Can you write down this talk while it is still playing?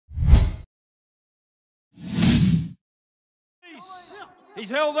Nice. He's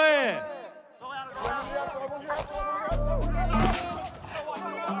held there.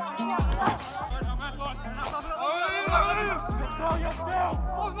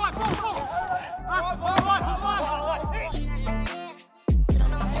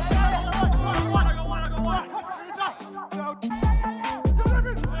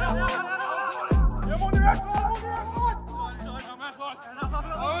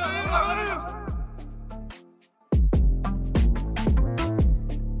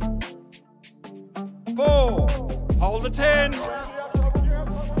 Four. Hold the 10.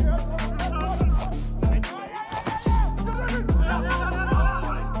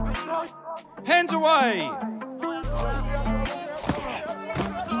 Hands away.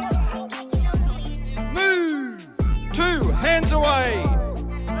 Move. 2. Hands away.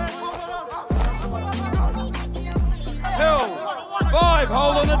 Held. 5.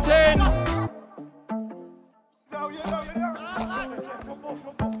 Hold on the 10.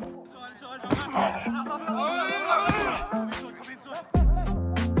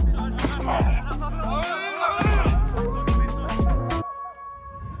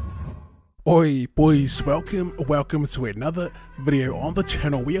 Oi boys, welcome to another video on the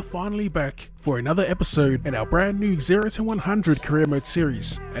channel. We are finally back for another episode in our brand new 0 to 100 career mode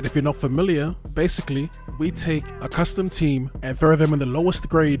series. And if you're not familiar, basically we take a custom team and throw them in the lowest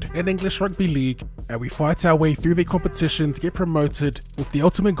grade in English Rugby League, and we fight our way through the competition to get promoted with the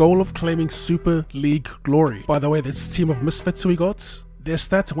ultimate goal of claiming Super League glory. By the way, this team of misfits we got, their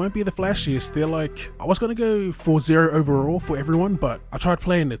stats won't be the flashiest. They're like, I was gonna go for 0 overall for everyone, but I tried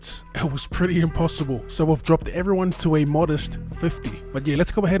playing it. It was pretty impossible. So we've dropped everyone to a modest 50. But yeah,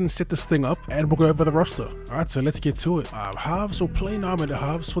 let's go ahead and set this thing up and we'll go over the roster. Alright, so let's get to it. Halves, we'll play 9 minute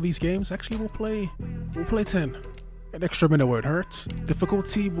halves for these games. Actually, we'll play 10. An extra minute won't hurt.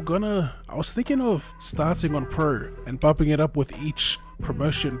 Difficulty, I was thinking of starting on pro and bumping it up with each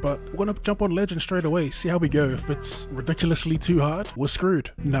promotion, but we're gonna jump on legend straight away, see how we go. If it's ridiculously too hard, we're screwed.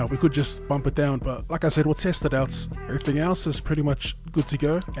 No, we could just bump it down, but like I said, we'll test it out. Everything else is pretty much good to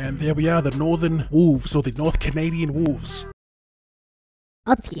go. And there we are, the Northern Wolves, or the North Canadian Wolves.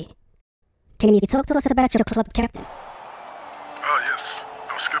 OddSquad, can you talk to us about your club captain? Yes,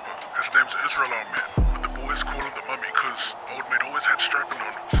 our skipper. His name's RLL4, but the boys call him the mummy because old mate always had strapping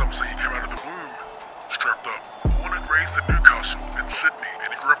on. Some say he came out of the womb strapped up. Born and raised in Newcastle in Sydney, and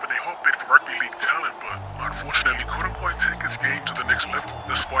he grew up in a hotbed for rugby league talent, but unfortunately couldn't quite take his game to the next level.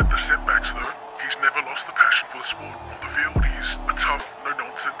 Despite the setbacks though, he's never lost the passion for the sport. On the field, he's a tough,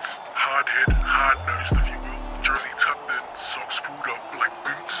 no-nonsense, hard head, hard-nosed if you will. Jersey tucked in, socks pulled up, black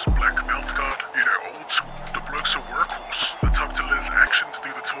boots, black mouth guard, you know, old school. The bloke's a workhorse. The type to let his actions do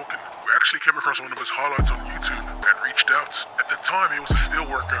the talking. We actually came across one of his highlights on YouTube and reached out. At the time, he was a steel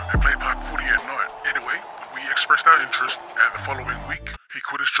worker and played park footy at night. Anyway, we expressed our interest, and the following week, he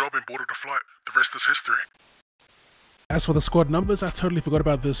quit his job and boarded a flight. The rest is history. As for the squad numbers, I totally forgot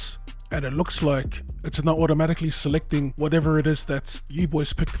about this. And it looks like it's not automatically selecting whatever it is that you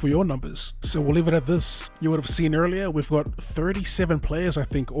boys picked for your numbers. So we'll leave it at this. You would have seen earlier, we've got 37 players, I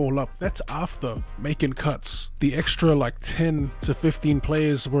think, all up. That's after making cuts. The extra like 10 to 15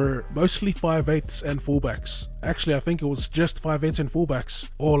 players were mostly 5/8s and fullbacks. Actually, I think it was just 5/8s and fullbacks.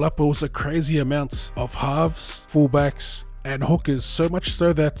 All up, it was a crazy amount of halves, fullbacks, and hookers, so much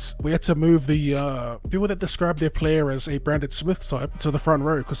so that we had to move the people that describe their player as a Brandon Smith type to the front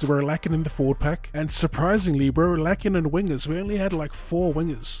row because we were lacking in the forward pack. And surprisingly, we were lacking in wingers. We only had like 4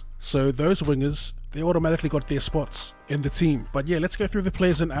 wingers. So those wingers, they automatically got their spots in the team. But yeah, let's go through the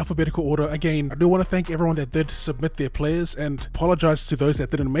players in alphabetical order. Again, I do want to thank everyone that did submit their players and apologize to those that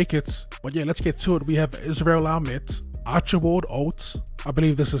didn't make it. But yeah, let's get to it. We have RLL4, Archibald Alt, I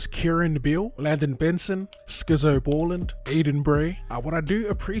believe this is Kieran Beale, Landon Benson, Skizzo Borland, Aiden Bray. What I do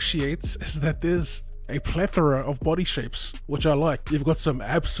appreciate is that there's a plethora of body shapes, which I like. You've got some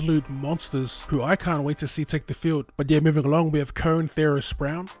absolute monsters who I can't wait to see take the field. But yeah, moving along, we have Cone Theris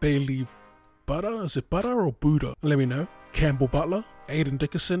Brown, Bailey Butter, is it Butter or Buddha? Let me know. Campbell Butler, Aiden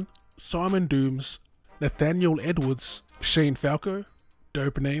Dickerson, Simon Dooms, Nathaniel Edwards, Shane Falco,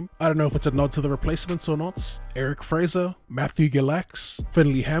 dope name. I don't know if it's a nod to the replacements or not. Eric Fraser, Matthew Gillax,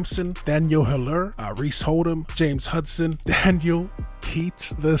 Finley Hampson, Daniel Hiller, Reese Holdham, James Hudson, Daniel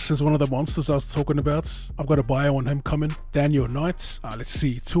Keat. This is one of the monsters I was talking about. I've got a bio on him coming. Daniel Knight, let's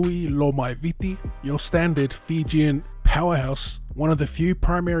see, Tui Lomai Viti, your standard Fijian powerhouse, one of the few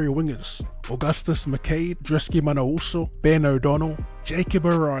primary wingers. Augustus McCade, Drisky Manauso, Ben O'Donnell, Jacob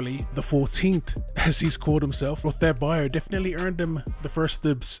O'Reilly, the 14th, as he's called himself. With that bio, definitely earned him the first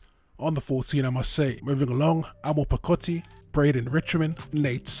dibs on the 14, I must say. Moving along, Amo Pacotti, Braden Richmond,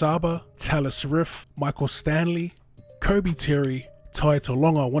 Nate Saba, Tallis Riff, Michael Stanley, Kobe Terry, Tai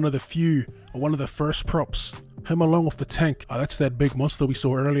Tolonga, one of the few, or one of the first props. Him along with the tank, that's that big monster we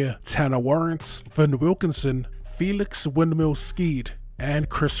saw earlier. Tanner Warrant, Finn Wilkinson, Felix Windmill Skeed, and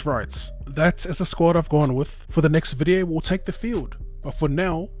Chris Wright. That is the squad I've gone with. For the next video, we'll take the field. But for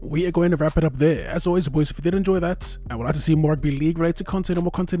now, we are going to wrap it up there. As always, boys, if you did enjoy that and would like to see more rugby league related content and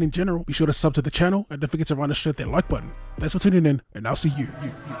more content in general, be sure to sub to the channel and don't forget to run and hit that like button. Thanks for tuning in, and I'll see you.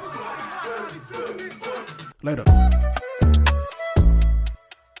 Later.